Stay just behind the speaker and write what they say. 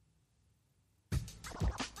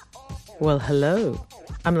Well, hello.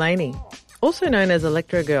 I'm Lainey, also known as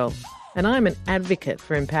Electro Girl, and I'm an advocate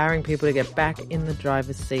for empowering people to get back in the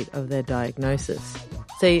driver's seat of their diagnosis.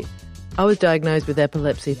 See, I was diagnosed with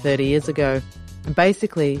epilepsy 30 years ago and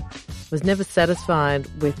basically was never satisfied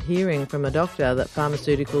with hearing from a doctor that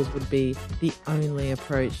pharmaceuticals would be the only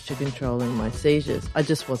approach to controlling my seizures. I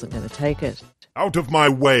just wasn't going to take it. Out of my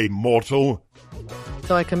way, mortal!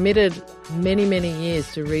 So I committed many, many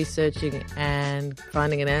years to researching and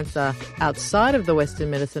finding an answer outside of the Western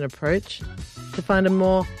medicine approach to find a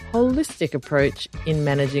more holistic approach in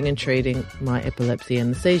managing and treating my epilepsy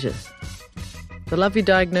and the seizures. The Love Your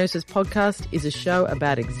Diagnosis podcast is a show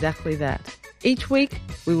about exactly that. Each week,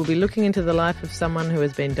 we will be looking into the life of someone who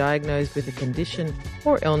has been diagnosed with a condition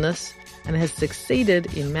or illness and has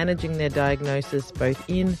succeeded in managing their diagnosis both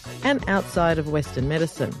in and outside of Western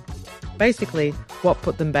medicine. Basically, what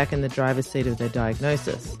put them back in the driver's seat of their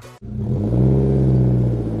diagnosis.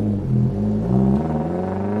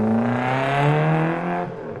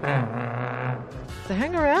 So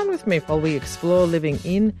hang around with me while we explore living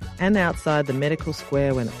in and outside the medical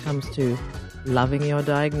square when it comes to loving your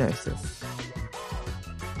diagnosis.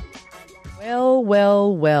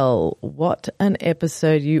 Well, what an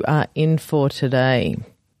episode you are in for today.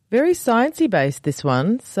 Very sciencey based, this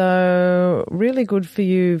one, so really good for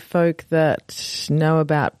you folk that know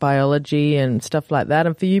about biology and stuff like that.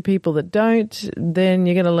 And for you people that don't, then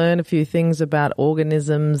you're going to learn a few things about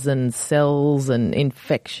organisms and cells and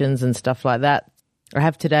infections and stuff like that. I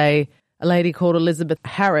have today a lady called Elizabeth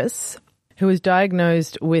Harris, who was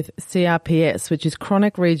diagnosed with CRPS, which is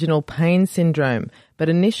chronic regional pain syndrome. But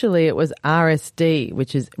initially it was RSD,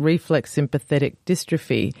 which is reflex sympathetic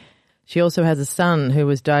dystrophy. She also has a son who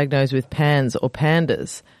was diagnosed with PANS or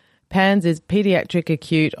PANDAS. PANS is pediatric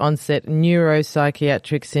acute onset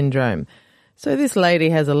neuropsychiatric syndrome. So this lady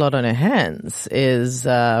has a lot on her hands is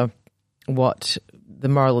what the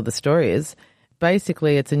moral of the story is.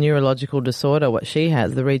 Basically, it's a neurological disorder, what she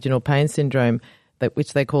has, the regional pain syndrome,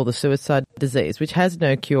 which they call the suicide disease, which has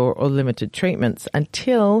no cure or limited treatments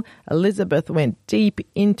until Elizabeth went deep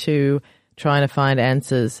into trying to find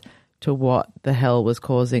answers to what the hell was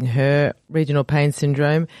causing her regional pain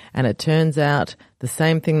syndrome. And it turns out the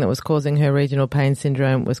same thing that was causing her regional pain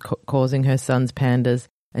syndrome was causing her son's PANDAS.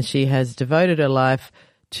 And she has devoted her life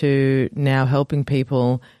to now helping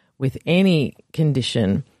people with any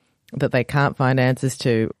condition that they can't find answers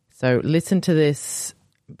to. So listen to this,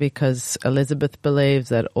 because Elizabeth believes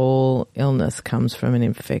that all illness comes from an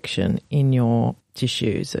infection in your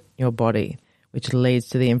tissues, your body, which leads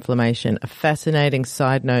to the inflammation. A fascinating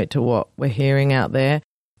side note to what we're hearing out there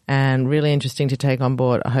and really interesting to take on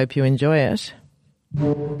board. I hope you enjoy it.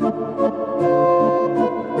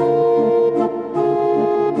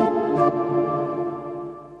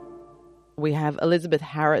 We have Elizabeth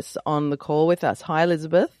Harris on the call with us. Hi,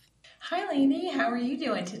 Elizabeth. Hi, Lainey. How are you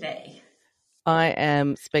doing today? I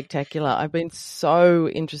am spectacular. I've been so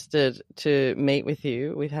interested to meet with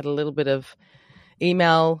you. We've had a little bit of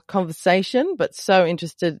email conversation, but so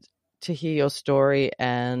interested to hear your story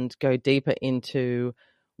and go deeper into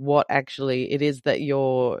what actually it is that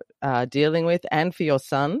you're dealing with, and for your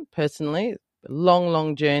son personally.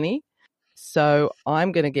 Long journey. So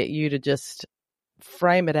I'm going to get you to just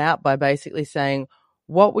frame it out by basically saying,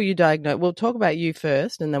 what were you diagnosed? We'll talk about you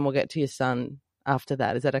first and then we'll get to your son after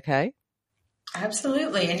that. Is that okay?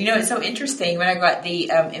 Absolutely. And, it's so interesting when I got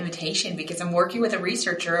the invitation, because I'm working with a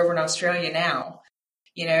researcher over in Australia now,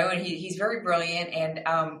 and he's very brilliant. And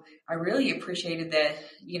I really appreciated the,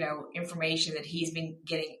 information that he's been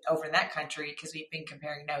getting over in that country, because we've been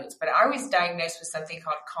comparing notes. But I was diagnosed with something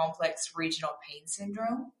called complex regional pain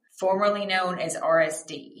syndrome, formerly known as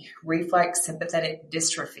RSD, reflex sympathetic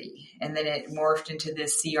dystrophy. And then it morphed into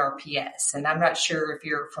this CRPS. And I'm not sure if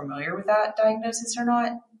you're familiar with that diagnosis or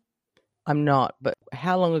not. I'm not, but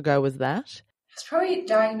how long ago was that? I was probably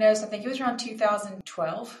diagnosed, I think it was around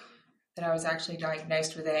 2012 that I was actually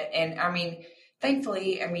diagnosed with it. And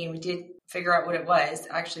thankfully, we did figure out what it was.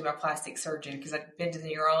 Actually, my plastic surgeon, because I'd been to the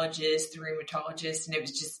neurologist, the rheumatologist, and it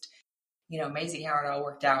was just, amazing how it all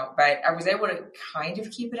worked out. But I was able to kind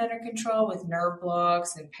of keep it under control with nerve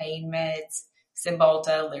blocks and pain meds,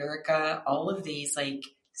 Cymbalta, Lyrica, all of these,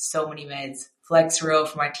 so many meds, Flexeril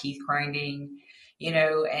for my teeth grinding.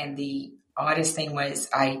 And the oddest thing was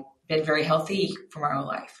I'd been very healthy for my whole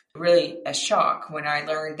life. Really a shock when I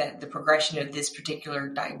learned that the progression of this particular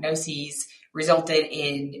diagnosis resulted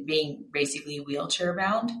in being basically wheelchair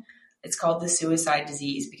bound. It's called the suicide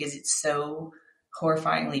disease because it's so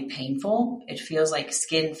horrifyingly painful. It feels like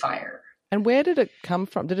skin fire. And where did it come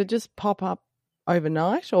from? Did it just pop up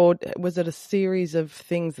overnight, or was it a series of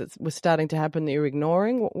things that were starting to happen that you were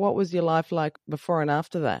ignoring? What was your life like before and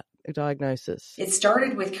after that diagnosis? It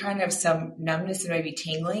started with kind of some numbness and maybe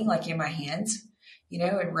tingling, like in my hands,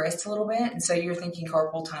 and wrists a little bit. And so you're thinking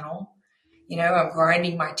carpal tunnel. I'm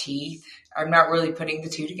grinding my teeth. I'm not really putting the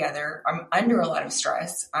two together. I'm under a lot of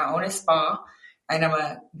stress. I own a spa and I'm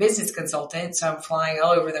a business consultant. So I'm flying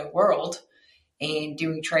all over the world and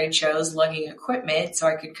doing trade shows, lugging equipment. So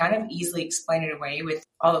I could kind of easily explain it away with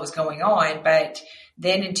all that was going on. But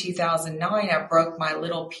then in 2009, I broke my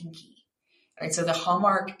little pinky. And so the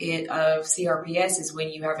hallmark of CRPS is when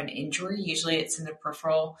you have an injury, usually it's in the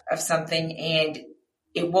peripheral of something and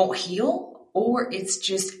it won't heal, or it's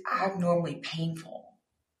just abnormally painful.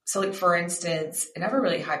 So like, for instance, and I have a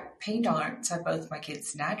really high pain tolerance. I have both my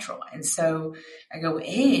kids natural. And so I go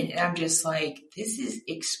in and I'm just like, this is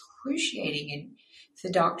excruciating. And the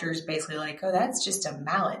doctor's basically like, oh, that's just a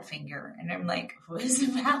mallet finger. And I'm like, what is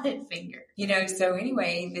a mallet finger? So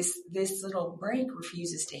anyway, this little break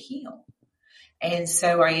refuses to heal. And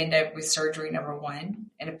so I end up with surgery number 1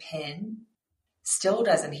 and a pin. Still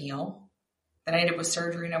doesn't heal. Then I ended up with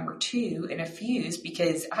surgery number 2 and a fuse,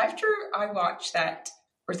 because after I watched that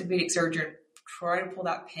orthopedic surgeon try to pull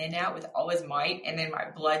that pin out with all his might, and then my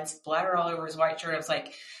blood splattered all over his white shirt, I was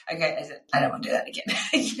like, okay, I don't want to do that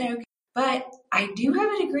again. But I do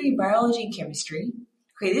have a degree in biology and chemistry.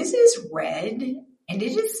 Okay, this is red and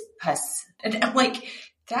it is pus. And I'm like,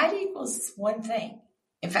 that equals one thing: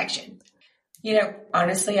 infection.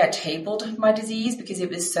 Honestly, I tabled my disease because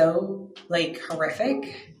it was so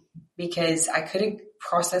horrific, because I couldn't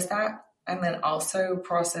process that and then also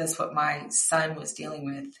process what my son was dealing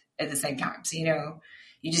with at the same time. So,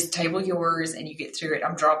 you just table yours and you get through it.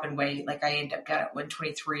 I'm dropping weight. Like, I end up down at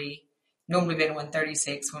 123, normally been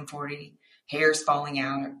 136, 140, hair's falling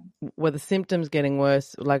out. Were the symptoms getting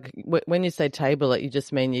worse? Like, when you say table it, you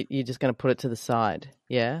just mean you're just going to put it to the side.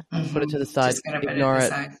 Yeah. Mm-hmm. Put it to the side. Just going to put ignore it to it.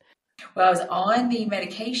 the side. Well, I was on the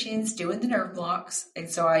medications, doing the nerve blocks, and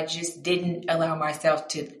so I just didn't allow myself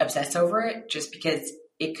to obsess over it, just because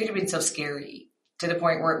it could have been so scary to the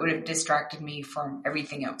point where it would have distracted me from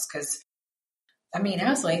everything else. Because, I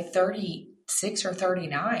was like 36 or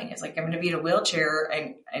 39. It's like, I'm going to be in a wheelchair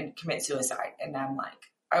and commit suicide. And I'm like,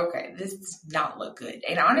 okay, this does not look good.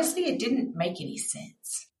 And honestly, it didn't make any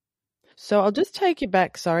sense. So I'll just take you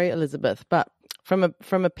back. Sorry, Elizabeth, but from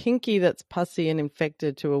a pinky that's pussy and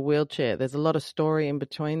infected to a wheelchair, there's a lot of story in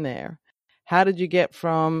between there. How did you get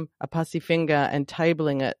from a pussy finger and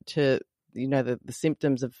tabling it to, the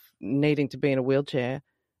symptoms of needing to be in a wheelchair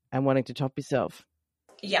and wanting to top yourself?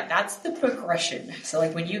 Yeah, that's the progression. So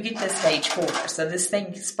like, when you get to stage 4, so this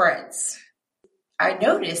thing spreads. I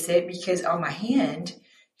notice it because on my hand,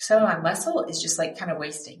 some of my muscle is just like kind of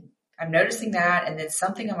wasting. I'm noticing that, and then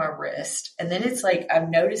something on my wrist. And then it's like, I'm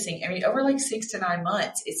noticing, over like 6 to 9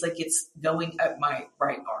 months, it's like it's going up my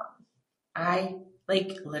right arm. I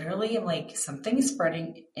literally am like, something is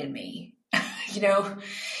spreading in me,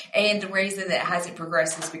 and the reason that it hasn't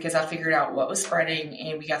progressed is because I figured out what was spreading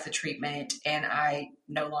and we got the treatment, and I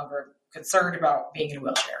no longer concerned about being in a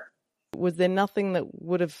wheelchair. Was there nothing that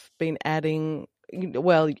would have been adding?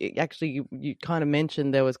 Well, actually, you kind of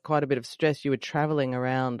mentioned there was quite a bit of stress. You were traveling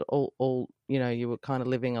around all you were kind of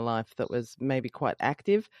living a life that was maybe quite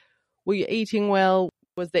active. Were you eating well?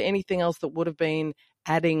 Was there anything else that would have been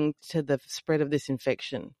adding to the spread of this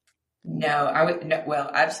infection? No,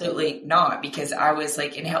 absolutely not, because I was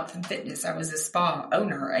like in health and fitness. I was a spa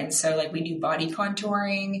owner. And so we do body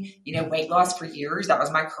contouring, weight loss for years. That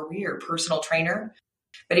was my career, personal trainer.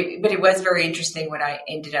 But it was very interesting what I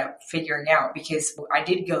ended up figuring out, because I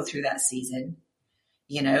did go through that season,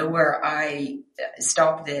 where I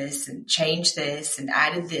stopped this and changed this and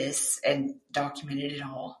added this and documented it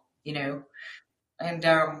all,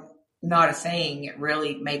 and not a thing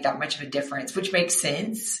really made that much of a difference, which makes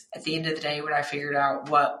sense at the end of the day when I figured out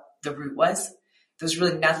what the root was. There's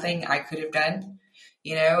really nothing I could have done.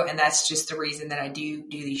 And that's just the reason that I do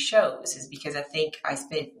these shows, is because I think I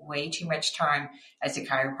spent way too much time as a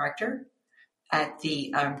chiropractor, at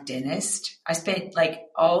the dentist. I spent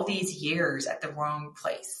all these years at the wrong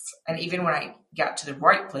place. And even when I got to the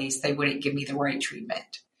right place, they wouldn't give me the right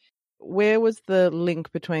treatment. Where was the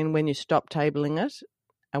link between when you stopped tabling it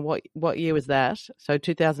and what year was that? So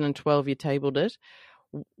 2012, you tabled it.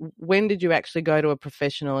 When did you actually go to a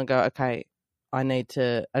professional and go, okay, I need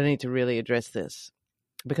to really address this?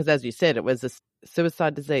 Because as you said, it was a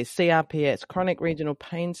suicide disease, CRPS, chronic regional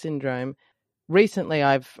pain syndrome. Recently,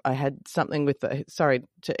 I had something with I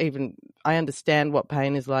understand what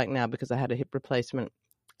pain is like now because I had a hip replacement.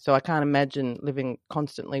 So I can't imagine living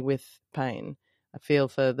constantly with pain. I feel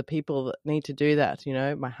for the people that need to do that.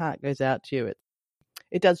 My heart goes out to you.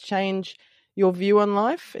 It does change your view on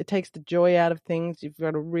life. It takes the joy out of things. You've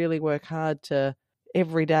got to really work hard to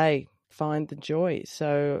every day find the joy.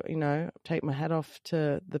 So, take my hat off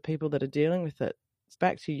to the people that are dealing with it. It's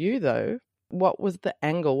back to you though. What was the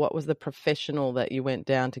angle? What was the professional that you went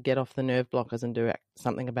down to get off the nerve blockers and do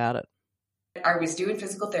something about it? I was doing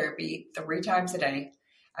physical therapy 3 times a day.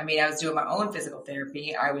 I was doing my own physical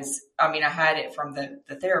therapy. I had it from the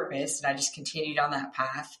therapist, and I just continued on that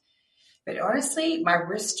path. But honestly, my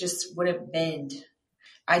wrist just wouldn't bend.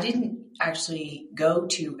 I didn't actually go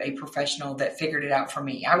to a professional that figured it out for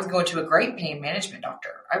me. I was going to a great pain management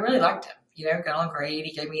doctor. I really liked him. Got on great.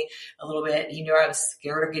 He gave me a little bit. He knew I was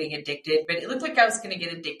scared of getting addicted, but it looked like I was going to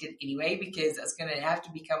get addicted anyway because I was going to have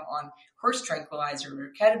to become on horse tranquilizer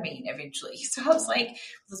or ketamine eventually. So I was like,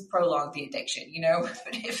 let's prolong the addiction,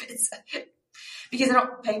 but if it's because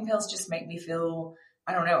pain pills just make me feel,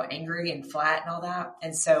 I don't know, angry and flat and all that.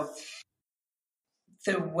 And so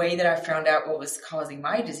the way that I found out what was causing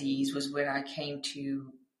my disease was when I came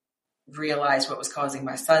to realize what was causing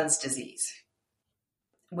my son's disease.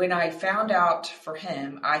 When I found out for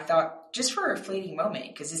him, I thought just for a fleeting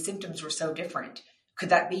moment, because his symptoms were so different, could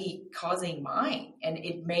that be causing mine? And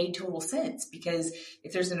it made total sense, because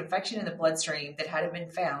if there's an infection in the bloodstream that hadn't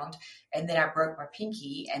been found, and then I broke my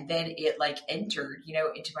pinky, and then it entered,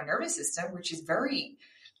 into my nervous system, which is very,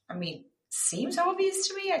 seems obvious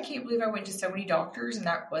to me. I can't believe I went to so many doctors and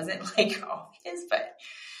that wasn't obvious,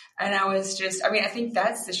 and I was just, I think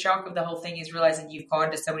that's the shock of the whole thing, is realizing you've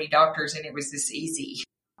gone to so many doctors and it was this easy.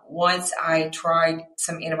 Once I tried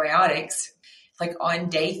some antibiotics, on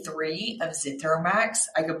day 3 of Zithromax,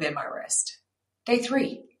 I could bend my wrist. Day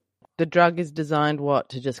 3. The drug is designed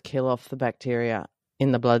to just kill off the bacteria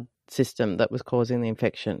in the blood system that was causing the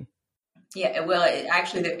infection. Yeah, well,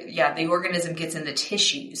 the organism gets in the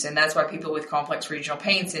tissues, and that's why people with complex regional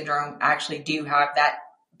pain syndrome actually do have that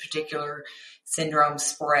particular syndrome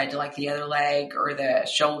spread to the other leg or the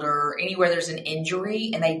shoulder, anywhere there's an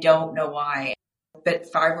injury, and they don't know why.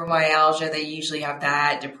 But fibromyalgia, they usually have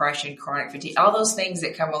that, depression, chronic fatigue, all those things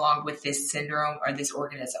that come along with this syndrome or this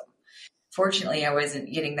organism. Fortunately, I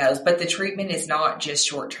wasn't getting those, but the treatment is not just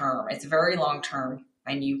short term. It's very long term.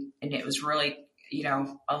 And it was really,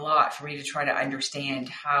 a lot for me to try to understand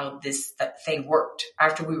how this thing worked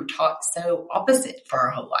after we were taught so opposite for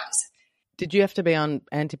our whole lives. Did you have to be on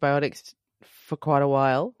antibiotics for quite a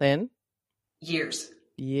while then? Years.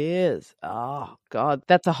 Oh, God.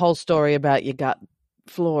 That's a whole story about your gut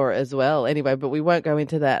flora as well. Anyway, but we won't go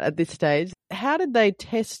into that at this stage. How did they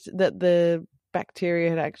test that the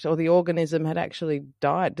bacteria or the organism had actually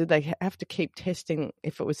died? Did they have to keep testing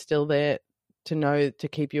if it was still there to know to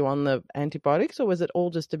keep you on the antibiotics, or was it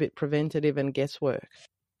all just a bit preventative and guesswork?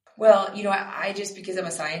 Well, I just, because I'm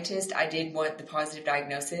a scientist, I did want the positive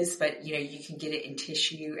diagnosis, but, you can get it in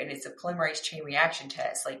tissue, and it's a polymerase chain reaction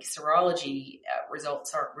test. Serology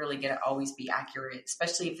results aren't really going to always be accurate,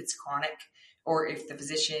 especially if it's chronic or if the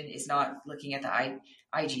physician is not looking at the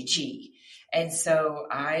IgG. And so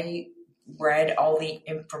I read all the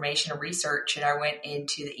information and research, and I went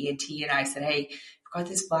into the ENT and I said, hey, I've got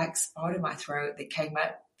this black spot in my throat that came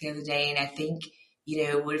up the other day, and I think,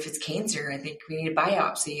 what if it's cancer? I think we need a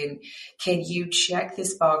biopsy. And can you check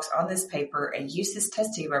this box on this paper and use this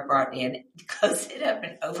test tube I brought in, close it up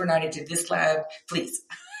and overnight it to this lab, please?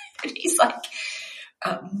 And he's like,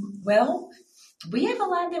 well, we have a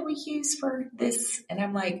lab that we use for this. And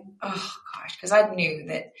I'm like, oh gosh, because I knew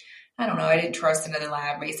that, I don't know, I didn't trust another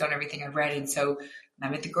lab based on everything I've read. And so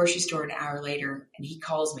I'm at the grocery store an hour later and he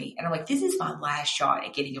calls me and I'm like, this is my last shot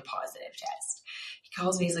at getting a positive test.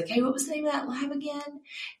 Calls me. He's like, hey, what was the name of that lab again?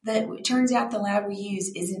 That it turns out the lab we use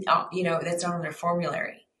isn't, that's not on their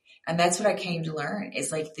formulary. And that's what I came to learn is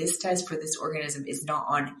this test for this organism is not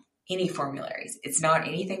on any formularies. It's not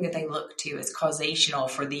anything that they look to as causational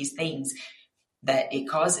for these things that it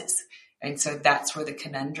causes. And so that's where the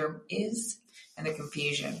conundrum is and the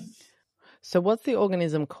confusion. So what's the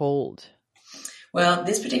organism called? Well,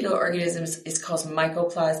 this particular organism is called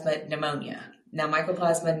Mycoplasma pneumonia. Now,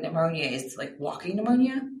 Mycoplasma pneumonia is like walking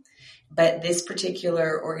pneumonia, but this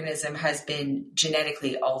particular organism has been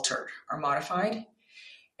genetically altered or modified.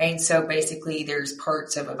 And so basically there's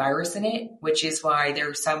parts of a virus in it, which is why there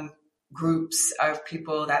are some groups of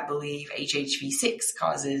people that believe HHV6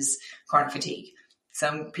 causes chronic fatigue.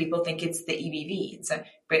 Some people think it's the EBV.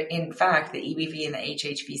 But in fact, the EBV and the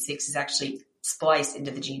HHV6 is actually spliced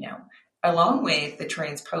into the genome, along with the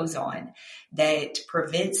transposon that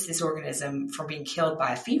prevents this organism from being killed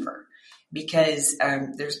by a fever, because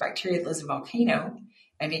there's bacteria that lives in a volcano,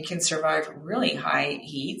 and it can survive really high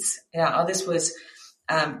heats. Now, this was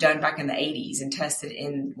done back in the 80s and tested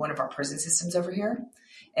in one of our prison systems over here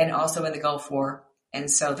and also in the Gulf War. And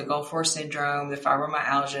so the Gulf War syndrome, the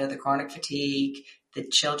fibromyalgia, the chronic fatigue, the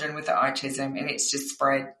children with the autism, and it's just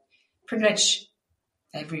spread pretty much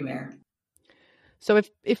everywhere. So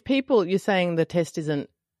if people, you're saying the test isn't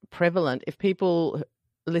prevalent, if people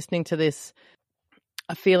listening to this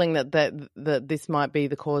are feeling that this might be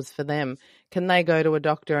the cause for them, can they go to a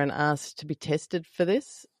doctor and ask to be tested for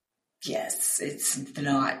this? Yes, it's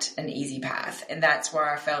not an easy path. And that's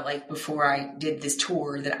where I felt like before I did this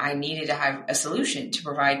tour that I needed to have a solution to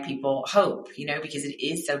provide people hope, because it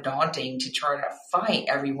is so daunting to try to fight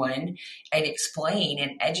everyone and explain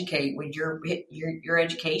and educate when your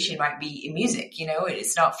education might be in music,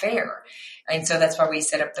 it's not fair. And so that's why we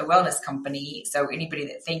set up the wellness company. So anybody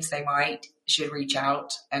that thinks they might should reach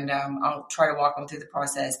out, and I'll try to walk them through the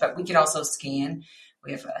process. But we can also scan.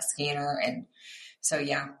 We have a scanner, and so,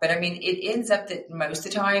 yeah, but I mean, it ends up that most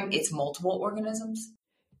of the time it's multiple organisms.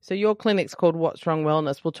 So your clinic's called What's Wrong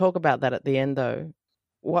Wellness. We'll talk about that at the end though.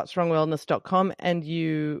 what'swrongwellness.com, and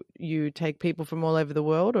you take people from all over the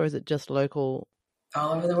world, or is it just local?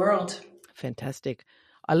 All over the world. Fantastic.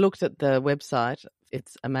 I looked at the website.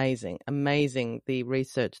 It's amazing the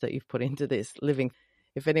research that you've put into this.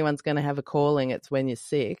 If anyone's going to have a calling, it's when you're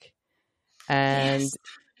sick and yes.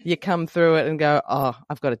 You come through it and go, oh,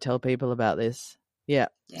 I've got to tell people about this. Yeah.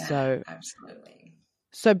 So absolutely.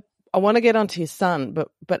 So I want to get onto your son,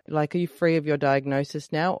 but like, are you free of your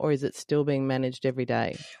diagnosis now, or is it still being managed every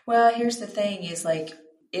day? Well, here's the thing is like,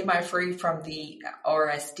 am I free from the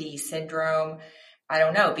RSD syndrome? I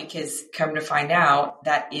don't know, because come to find out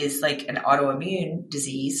that is like an autoimmune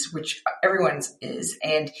disease, which everyone's is.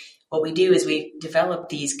 And what we do is we develop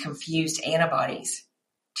these confused antibodies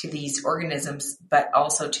to these organisms, but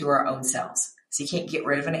also to our own cells. So you can't get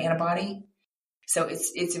rid of an antibody. So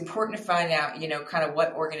it's important to find out, kind of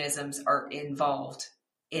what organisms are involved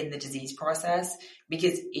in the disease process,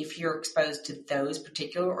 because if you're exposed to those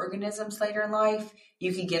particular organisms later in life,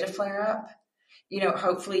 you can get a flare up.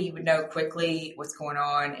 Hopefully you would know quickly what's going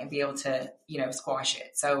on and be able to, squash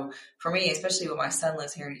it. So for me, especially when my son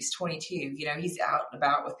lives here and he's 22, he's out and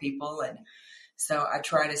about with people. And so I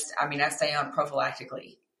try to, I stay on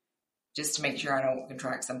prophylactically just to make sure I don't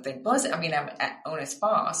contract something. Plus, I'm own a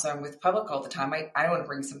spa, so I'm with public all the time. I don't want to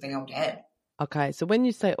bring something home to him. Okay, so when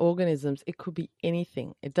you say organisms, it could be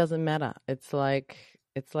anything. It doesn't matter. It's like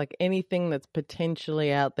anything that's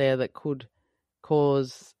potentially out there that could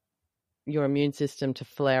cause your immune system to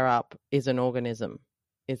flare up is an organism.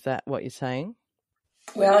 Is that what you're saying?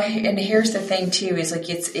 Well, and here's the thing too, is like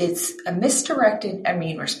it's a misdirected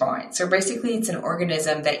immune response. So basically it's an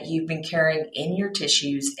organism that you've been carrying in your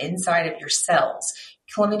tissues inside of your cells.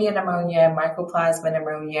 Chlamydia pneumonia, mycoplasma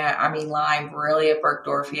pneumonia, Lyme, Borrelia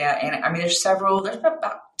burgdorfia, and there's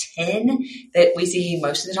about 10 that we see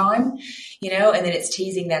most of the time, and then it's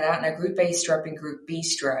teasing that out. Now group A strep and group B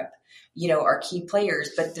strep, are key players,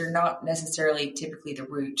 but they're not necessarily typically the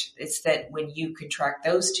root. It's that when you contract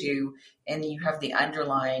those two and you have the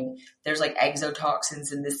underlying, there's like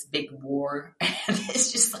exotoxins in this big war. And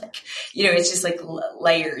it's just like, it's just like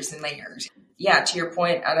layers and layers. Yeah. To your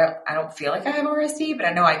point, I don't feel like I have RSD, but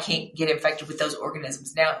I know I can't get infected with those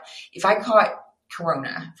organisms. Now, if I caught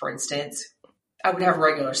corona, for instance, I would have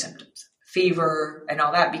regular symptoms, fever and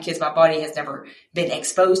all that, because my body has never been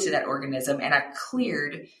exposed to that organism, and I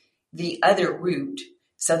cleared the other root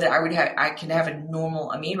so that I can have a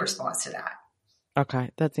normal immune response to that.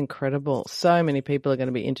 Okay, that's incredible. So many people are going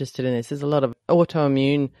to be interested in this. There's a lot of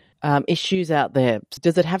autoimmune issues out there.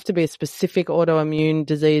 Does it have to be a specific autoimmune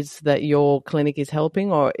disease that your clinic is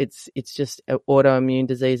helping, or it's just autoimmune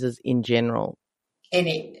diseases in general?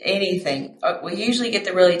 Anything. We usually get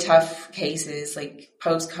the really tough cases like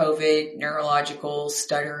post-COVID, neurological,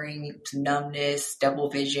 stuttering, numbness, double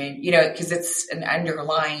vision, because it's an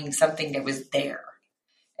underlying something that was there.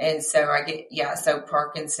 And so so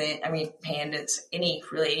Parkinson, pandas,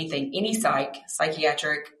 anything, any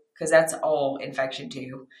psychiatric, because that's all infection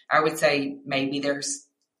too. I would say maybe there's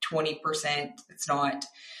 20%, it's not,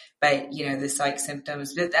 but the psych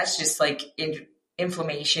symptoms, but that's just like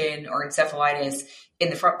inflammation or encephalitis in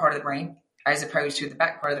the front part of the brain, as opposed to the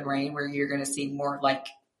back part of the brain where you're going to see more like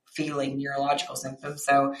feeling neurological symptoms.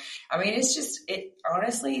 So,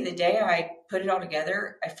 honestly, the day I put it all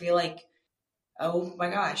together, I feel like, oh my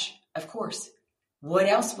gosh, of course. What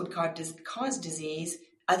else would cause disease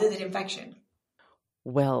other than infection?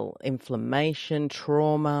 Well, inflammation,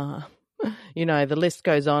 trauma, the list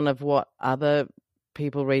goes on of what other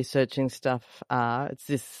people researching stuff are. It's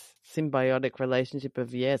this symbiotic relationship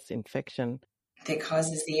of, yes, infection. that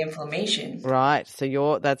causes the inflammation. Right.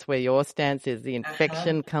 So that's where your stance is. The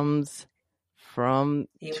infection comes from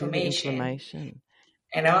The to the inflammation.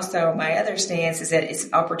 And also my other stance is that it's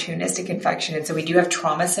opportunistic infection. And so we do have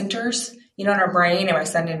trauma centers, in our brain. And my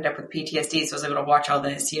son ended up with PTSD, so I was able to watch all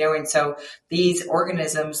this, and so these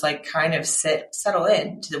organisms like kind of settle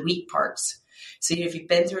in to the weak parts. So if you've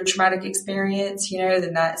been through a traumatic experience,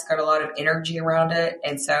 then that's got a lot of energy around it.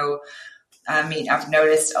 And so, I've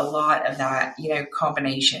noticed a lot of that,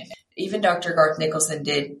 combination. Even Dr. Garth Nicholson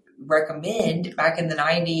did recommend back in the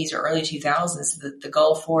 90s or early 2000s that the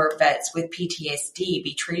Gulf War vets with PTSD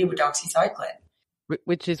be treated with doxycycline.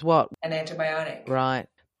 Which is what? An antibiotic. Right.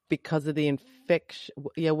 Because of the infection.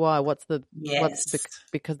 Yeah, why?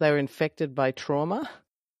 Because they were infected by trauma?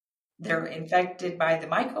 They're infected by the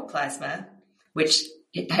mycoplasma, which,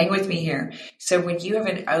 hang with me here. So when you have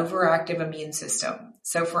an overactive immune system,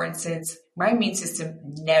 so for instance, my immune system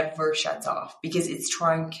never shuts off because it's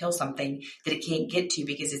trying to kill something that it can't get to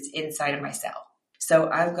because it's inside of my cell. So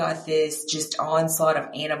I've got this just onslaught of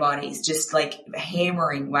antibodies, just like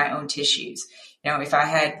hammering my own tissues. If I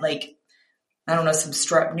had some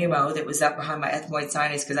strep pneumo that was up behind my ethmoid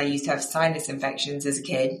sinus because I used to have sinus infections as a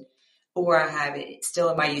kid, or I have it still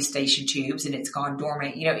in my eustachian tubes and it's gone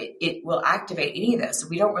dormant, it will activate any of those. So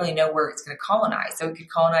we don't really know where it's going to colonize. So it could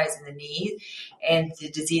colonize in the knee, and the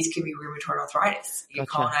disease could be rheumatoid arthritis. It could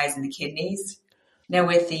colonize in the kidneys. Now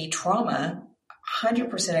with the trauma,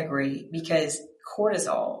 100% agree, because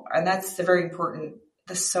cortisol, and that's so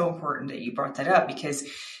important that you brought that up, because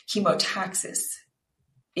chemotaxis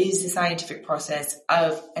is the scientific process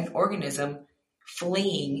of an organism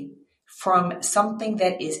fleeing from something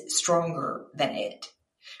that is stronger than it.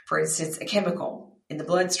 For instance, a chemical in the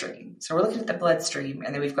bloodstream. So we're looking at the bloodstream,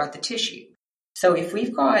 and then we've got the tissue. So if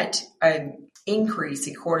we've got an increase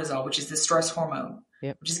in cortisol, which is the stress hormone,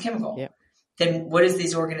 which is a chemical, then what does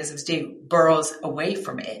these organisms do? Burrows away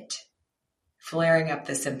from it, flaring up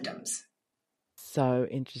the symptoms. So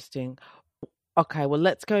interesting. Okay, well,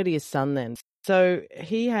 let's go to your son then. So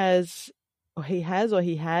he had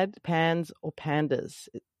PANS or PANDAS,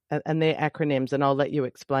 and they're acronyms, and I'll let you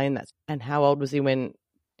explain that. And how old was he when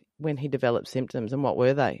he developed symptoms, and what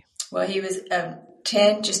were they? Well, he was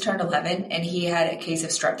 10, just turned 11, and he had a case of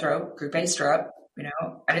strep throat, group A strep,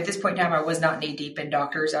 And at this point in time, I was not knee deep in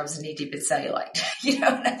doctors. I was knee deep in cellulite,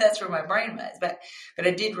 and that's where my brain was. But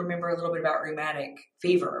I did remember a little bit about rheumatic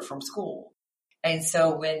fever from school. And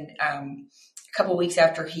so when, a couple of weeks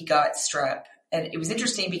after he got strep, and it was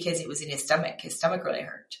interesting because it was in his stomach really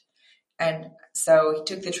hurt. And so he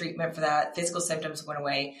took the treatment for that. Physical symptoms went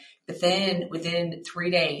away. But then within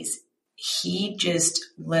 3 days, he just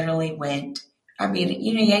literally went,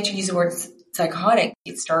 you had to use the word psychotic.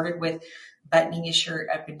 It started with buttoning his shirt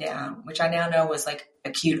up and down, which I now know was like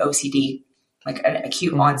acute OCD, like an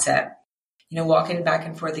acute onset, walking back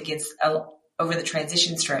and forth over the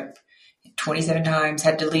transition strip 27 times,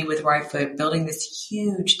 had to lead with right foot, building this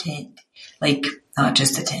huge tent, like not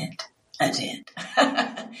just a tent.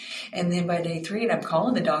 And then by day 3, and I'm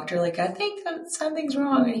calling the doctor, like, I think that something's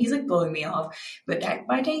wrong. And he's like blowing me off. But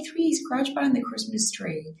by day 3, he's crouched behind the Christmas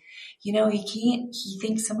tree. He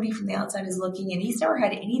thinks somebody from the outside is looking, and he's never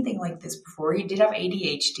had anything like this before. He did have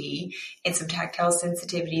ADHD and some tactile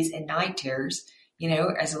sensitivities and night terrors,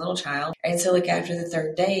 as a little child. And so like after the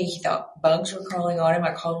 3rd day, he thought bugs were crawling on him.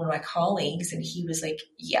 I called one of my colleagues, and he was like,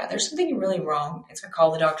 yeah, there's something really wrong. And so I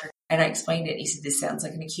called the doctor. And I explained it. He said, this sounds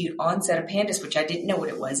like an acute onset of PANDAS, which I didn't know what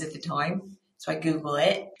it was at the time. So I Google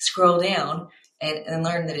it, scroll down, and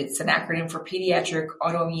learn that it's an acronym for pediatric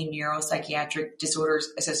autoimmune neuropsychiatric disorders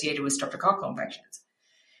associated with streptococcal infections.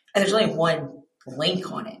 And there's only one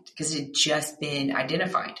link on it because it had just been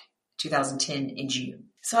identified 2010 in June.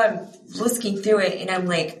 So I'm looking through it, and I'm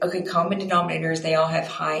like, okay, common denominators, they all have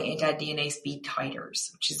high anti-DNA speed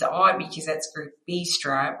titers, which is odd because that's group B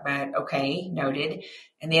strep, but okay, noted.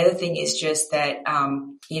 And the other thing is just that,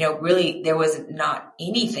 really there was not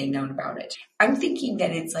anything known about it. I'm thinking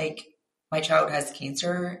that it's like my child has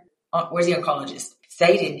cancer. Where's the oncologist?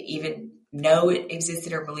 They didn't even know it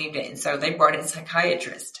existed or believed it. And so they brought in a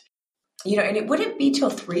psychiatrist, and it wouldn't be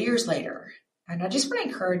till 3 years later. And I just want to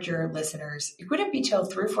encourage your listeners, it wouldn't be till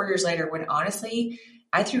 3 or 4 years later when honestly,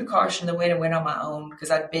 I threw caution to the wind and went on my own because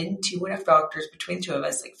I'd been to enough doctors between the two of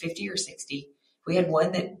us, like 50 or 60. We had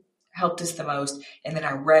one that helped us the most. And then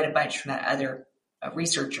I read a bunch from that other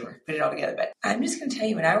researcher, put it all together. But I'm just going to tell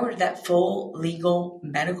you, when I ordered that full legal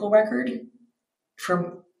medical record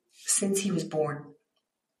since he was born,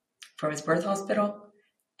 from his birth hospital,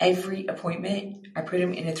 every appointment, I put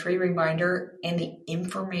him in a 3-ring binder, and the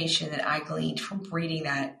information that I gleaned from reading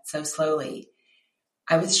that so slowly,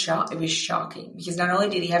 I was shocked. It was shocking because not only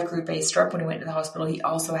did he have group A strep when he went to the hospital, he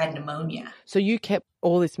also had pneumonia. So you kept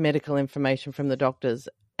all this medical information from the doctors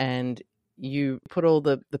and you put all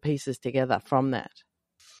the pieces together from that.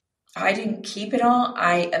 I didn't keep it all.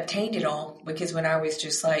 I obtained it all because when I was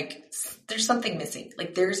just like, there's something missing.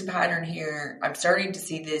 Like there's a pattern here. I'm starting to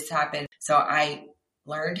see this happen. So I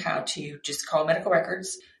learned how to just call medical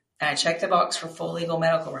records and I checked the box for full legal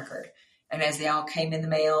medical record. And as they all came in the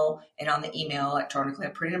mail and on the email electronically,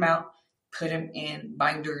 I printed them out, put them in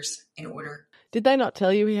binders in order. Did they not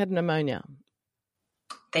tell you he had pneumonia?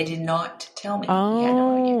 They did not tell me he had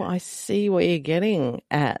pneumonia. Oh, I see what you're getting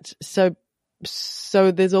at. So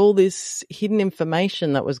there's all this hidden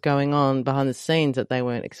information that was going on behind the scenes that they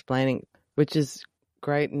weren't explaining, which is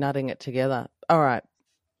great, nutting it together. All right.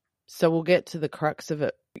 So we'll get to the crux of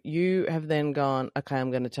it. You have then gone, okay,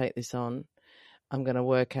 I'm going to take this on. I'm going to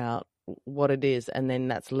work out what it is. And then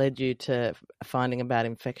that's led you to finding about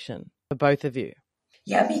infection for both of you.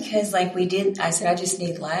 Yeah, because like we did, I said, I just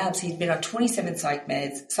need labs. He'd been on 27 psych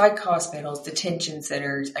meds, psych hospitals, detention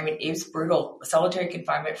centers. I mean, it was brutal. Solitary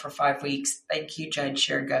confinement for 5 weeks. Thank you, Judge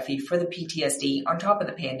Sharon Guffey, for the PTSD on top of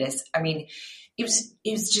the PANDAS. I mean, it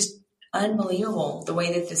was just unbelievable the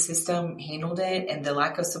way that the system handled it and the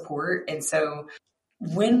lack of support. And so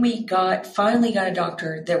when we finally got a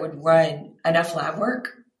doctor that would run enough lab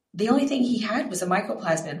work, the only thing he had was a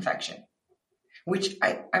mycoplasma infection, which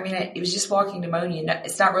it was just walking pneumonia.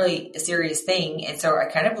 It's not really a serious thing. And so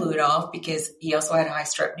I kind of blew it off because he also had high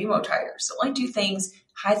strep pneumotiters. So only two things,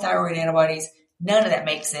 high thyroid antibodies. None of that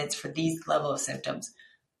makes sense for these level of symptoms.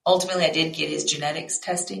 Ultimately, I did get his genetics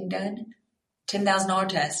testing done. $10,000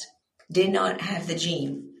 test. Did not have the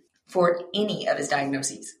gene for any of his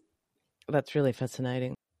diagnoses. That's really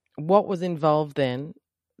fascinating. What was involved then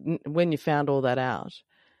when you found all that out?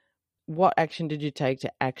 What action did you take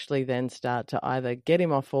to actually then start to either get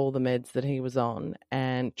him off all the meds that he was on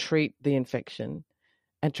and treat the infection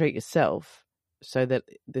and treat yourself so that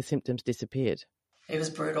the symptoms disappeared? It was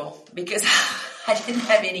brutal because I didn't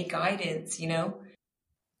have any guidance, you know.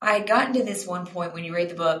 I had gotten to this one point when you read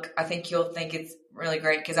the book, I think you'll think it's really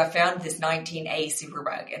great because I found this 19A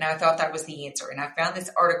superbug and I thought that was the answer. And I found this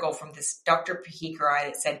article from this Dr. Pahikari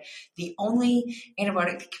that said the only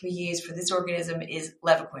antibiotic that can be used for this organism is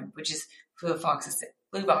Levaquin, which is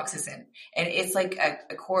fluvoxacin. And it's like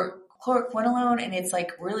a chloroquinolone and it's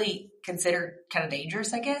like really considered kind of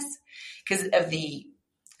dangerous, I guess, because of the,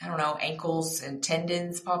 I don't know, ankles and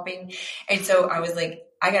tendons popping. And so I was like,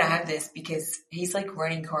 I gotta have this because he's like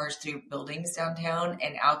running cars through buildings downtown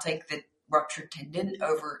and I'll take the ruptured tendon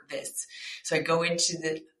over this. So I go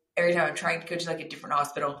into every time I'm trying to go to like a different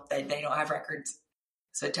hospital, they don't have records.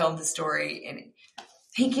 So I tell him the story and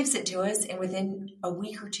he gives it to us. And within a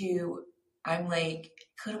week or two, I'm like,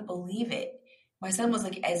 couldn't believe it. My son was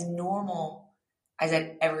like as normal as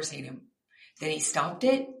I'd ever seen him. Then he stopped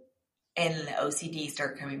it and the OCD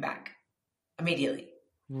started coming back immediately.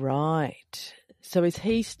 Right. So is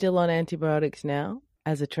he still on antibiotics now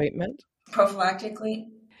as a treatment? Prophylactically.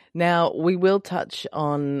 Now, we will touch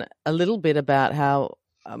on a little bit about how,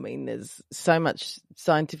 there's so much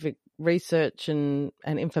scientific research and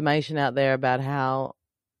information out there about how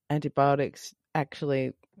antibiotics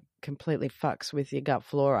actually completely fucks with your gut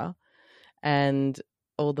flora and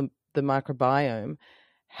all the microbiome.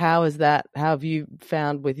 How have you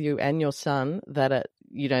found with you and your son that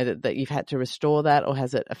that you've had to restore that, or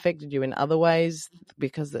has it affected you in other ways?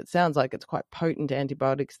 Because it sounds like it's quite potent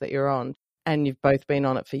antibiotics that you're on and you've both been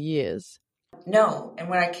on it for years. No. And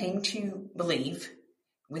what I came to believe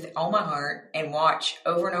with all my heart and watch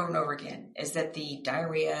over and over and over again is that the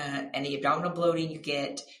diarrhea and the abdominal bloating you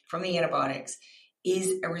get from the antibiotics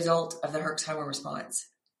is a result of the Herxheimer response,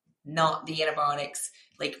 not the antibiotics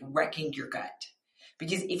like wrecking your gut.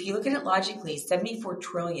 Because if you look at it logically, 74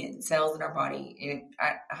 trillion cells in our body, and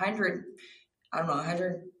 100,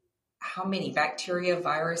 how many bacteria,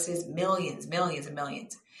 viruses, millions and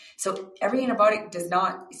millions. So every antibiotic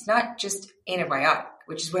it's not just antibiotic,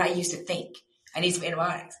 which is what I used to think. I need some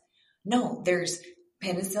antibiotics. No, there's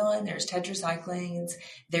penicillin, there's tetracyclines,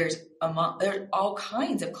 there's all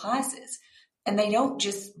kinds of classes. And they don't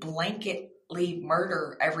just blanketly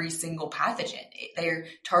murder every single pathogen. They're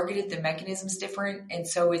targeted, the mechanism's different. And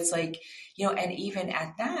so it's like, and even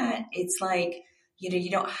at that, it's like,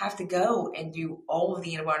 you don't have to go and do all of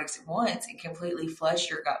the antibiotics at once and completely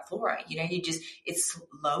flush your gut flora. It's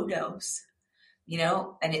low dose,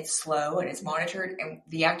 and it's slow and it's monitored. And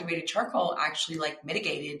the activated charcoal actually like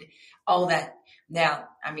mitigated all that. Now,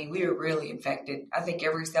 I mean, we were really infected. I think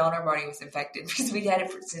every cell in our body was infected because we'd had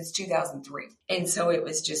it since 2003. And so it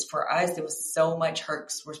was just for us, there was so much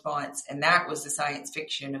Herx response. And that was the science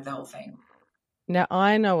fiction of the whole thing. Now,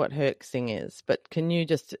 I know what herxing is, but can you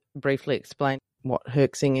just briefly explain what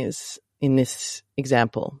herxing is in this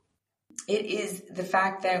example? It is the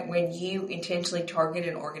fact that when you intentionally target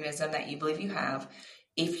an organism that you believe you have,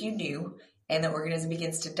 if you do, and the organism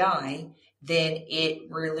begins to die, then it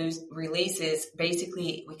releases,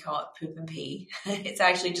 basically, we call it poop and pee. It's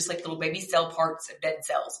actually just like little baby cell parts of dead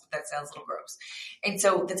cells, but that sounds a little gross. And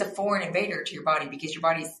so that's a foreign invader to your body because your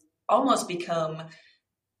body's almost become,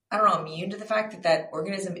 I don't know, immune to the fact that that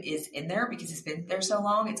organism is in there because it's been there so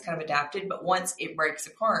long. It's kind of adapted. But once it breaks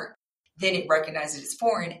apart, then it recognizes it's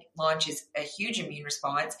foreign, launches a huge immune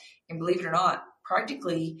response. And believe it or not,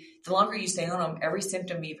 practically the longer you stay on them, every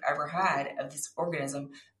symptom you've ever had of this organism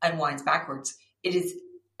unwinds backwards. It is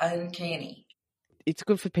uncanny. It's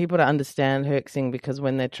good for people to understand herxing because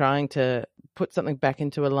when they're trying to put something back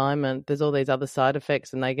into alignment, there's all these other side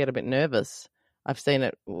effects and they get a bit nervous. I've seen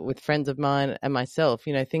it with friends of mine and myself.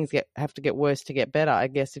 Things have to get worse to get better, I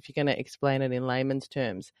guess, if you're going to explain it in layman's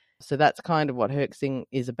terms. So that's kind of what herxing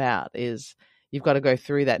is about, is you've got to go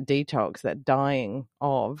through that detox, that dying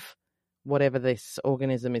of whatever this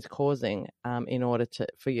organism is causing in order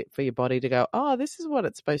for your body to go, oh, this is what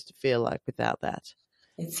it's supposed to feel like without that.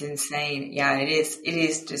 It's insane. Yeah, it is. It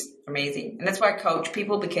is just amazing. And that's why I coach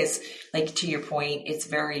people because, like, to your point,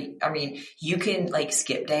 it's you can, like,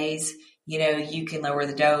 skip days. You can lower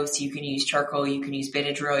the dose, you can use charcoal, you can use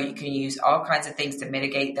Benadryl, you can use all kinds of things to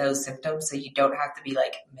mitigate those symptoms so you don't have to be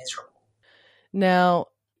like miserable. Now,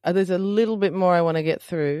 there's a little bit more I want to get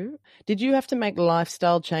through. Did you have to make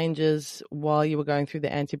lifestyle changes while you were going through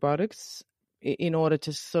the antibiotics in order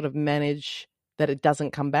to sort of manage that it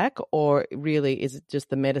doesn't come back, or really is it just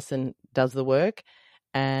the medicine does the work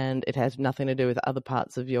and it has nothing to do with other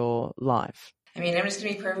parts of your life? I'm just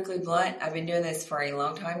going to be perfectly blunt. I've been doing this for a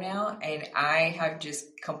long time now, and I have just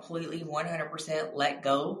completely 100% let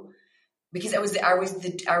go because I was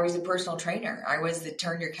the personal trainer. I was the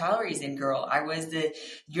turn your calories in girl. I was the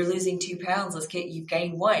you're losing 2 pounds. You've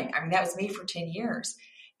gained 1. That was me for 10 years,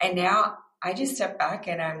 and now I just step back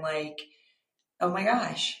and I'm like, oh my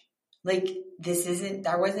gosh, like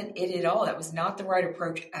that wasn't it at all. That was not the right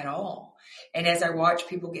approach at all. And as I watch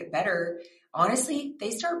people get better, honestly,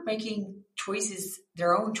 they start making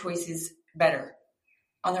their own choices better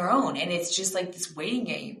on their own. And it's just like this waiting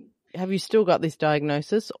game. Have you still got this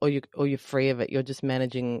diagnosis or you're free of it? You're just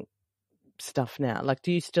managing stuff now. Like,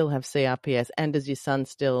 do you still have CRPS and does your son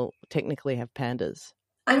still technically have pandas?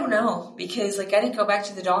 I don't know because I didn't go back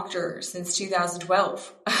to the doctor since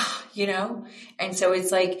 2012, And so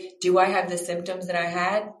it's like, do I have the symptoms that I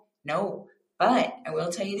had? No, but I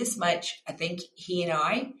will tell you this much. I think he and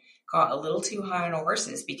I got a little too high on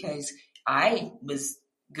horses because I was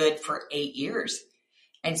good for 8 years.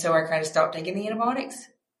 And so I kind of stopped taking the antibiotics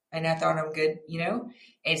and I thought I'm good,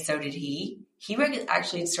 and so did he. He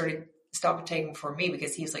actually stopped taking for me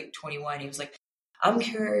because he was like 21. He was like, I'm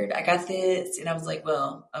cured. I got this. And I was like,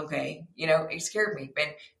 well, okay. It scared me.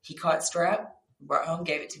 But he caught strep, brought home,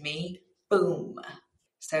 gave it to me. Boom.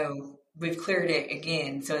 So we've cleared it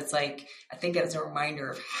again. So it's like, I think that's a reminder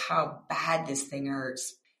of how bad this thing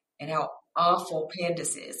hurts and how awful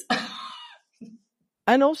pandas is.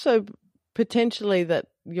 And also potentially that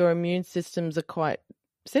your immune systems are quite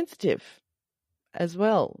sensitive as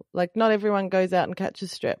well. Like not everyone goes out and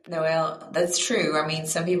catches strep. No, well, that's true.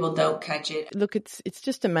 Some people don't catch it. Look, it's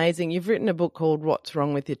just amazing. You've written a book called What's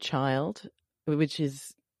Wrong with Your Child, which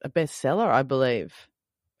is a bestseller, I believe.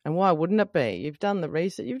 And why wouldn't it be? You've done the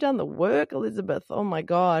research. You've done the work, Elizabeth. Oh, my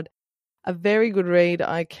God. A very good read.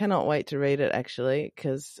 I cannot wait to read it, actually,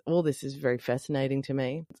 because all this is very fascinating to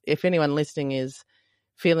me. If anyone listening is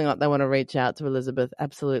feeling like they want to reach out to Elizabeth,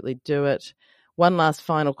 absolutely do it. One last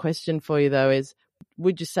final question for you, though, is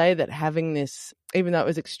would you say that having this, even though it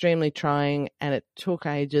was extremely trying and it took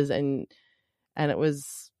ages and it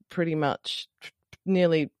was pretty much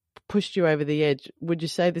nearly pushed you over the edge, would you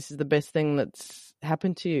say this is the best thing that's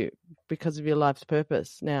happened to you because of your life's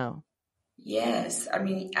purpose now? Yes.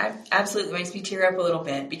 Absolutely makes me tear up a little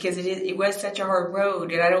bit because it was such a hard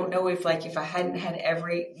road. And I don't know if I hadn't had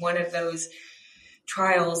every one of those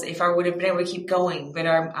trials, if I would have been able to keep going, but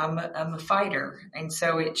I'm a fighter. And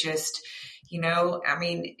so it just, I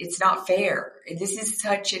mean, it's not fair. This is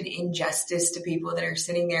such an injustice to people that are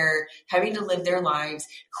sitting there having to live their lives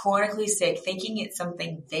chronically sick, thinking it's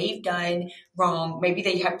something they've done wrong. Maybe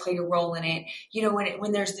they have played a role in it,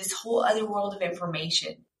 when there's this whole other world of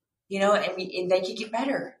information, and they could get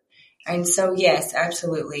better. And so, yes,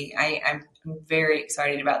 absolutely. I'm very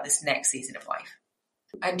excited about this next season of life.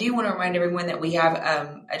 I do want to remind everyone that we have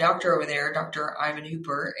a doctor over there, Dr. Ivan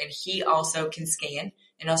Hooper, and he also can scan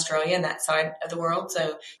in Australia and that side of the world.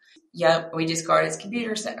 So, we just got his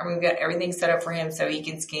computer set. We've got everything set up for him so he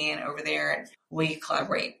can scan over there, and we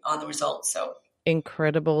collaborate on the results. So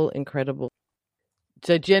incredible.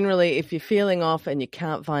 So generally, if you're feeling off and you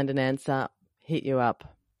can't find an answer, hit you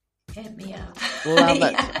up. Hit me up. Love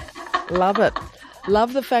it. Love it.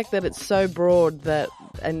 Love the fact that it's so broad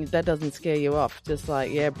and that doesn't scare you off. Just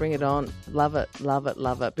like, bring it on. Love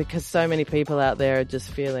it. Because so many people out there are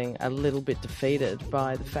just feeling a little bit defeated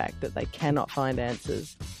by the fact that they cannot find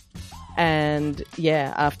answers. And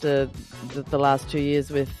after the last 2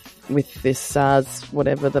 years with this SARS,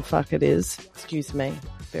 whatever the fuck it is, excuse me,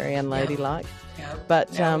 very unladylike. Yep.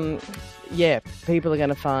 But, people are going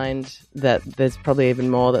to find that there's probably even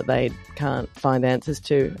more that they can't find answers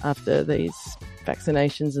to after these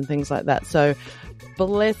vaccinations and things like that. So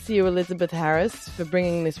bless you, Elizabeth Harris, for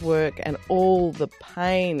bringing this work and all the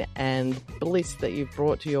pain and bliss that you've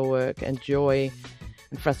brought to your work and joy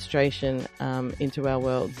and frustration into our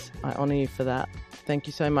worlds. I honour you for that. Thank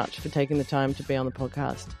you so much for taking the time to be on the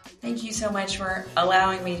podcast. Thank you so much for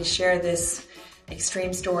allowing me to share this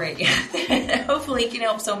extreme story. Hopefully it can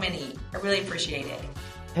help so many. I really appreciate it.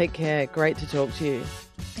 Take care. Great to talk to you.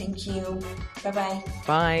 Thank you. Bye-bye.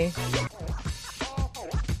 Bye.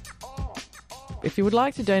 If you would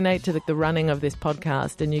like to donate to the running of this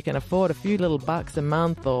podcast and you can afford a few little bucks a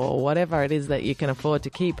month or whatever it is that you can afford to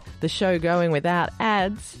keep the show going without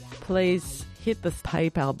ads, please hit the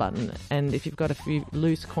PayPal button. And if you've got a few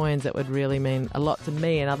loose coins, that would really mean a lot to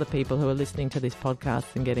me and other people who are listening to this podcast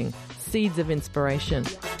and getting seeds of inspiration.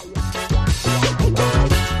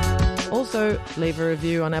 Also, leave a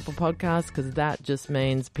review on Apple Podcasts because that just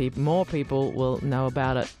means more people will know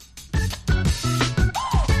about it.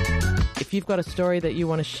 If you've got a story that you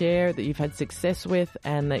want to share, that you've had success with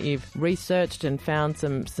and that you've researched and found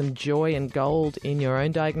some joy and gold in your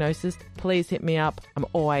own diagnosis, please hit me up. I'm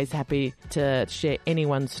always happy to share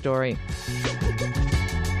anyone's story.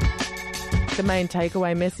 The main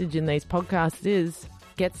takeaway message in these podcasts is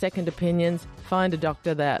get second opinions, find a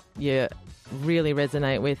doctor that you really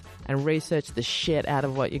resonate with and research the shit out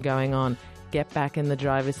of what you're going on. Get back in the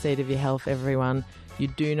driver's seat of your health, everyone. You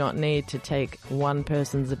do not need to take one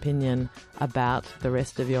person's opinion about the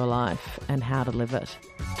rest of your life and how to live it.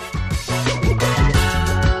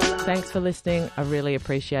 Thanks for listening. I really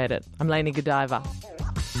appreciate it. I'm Lainey Godiva.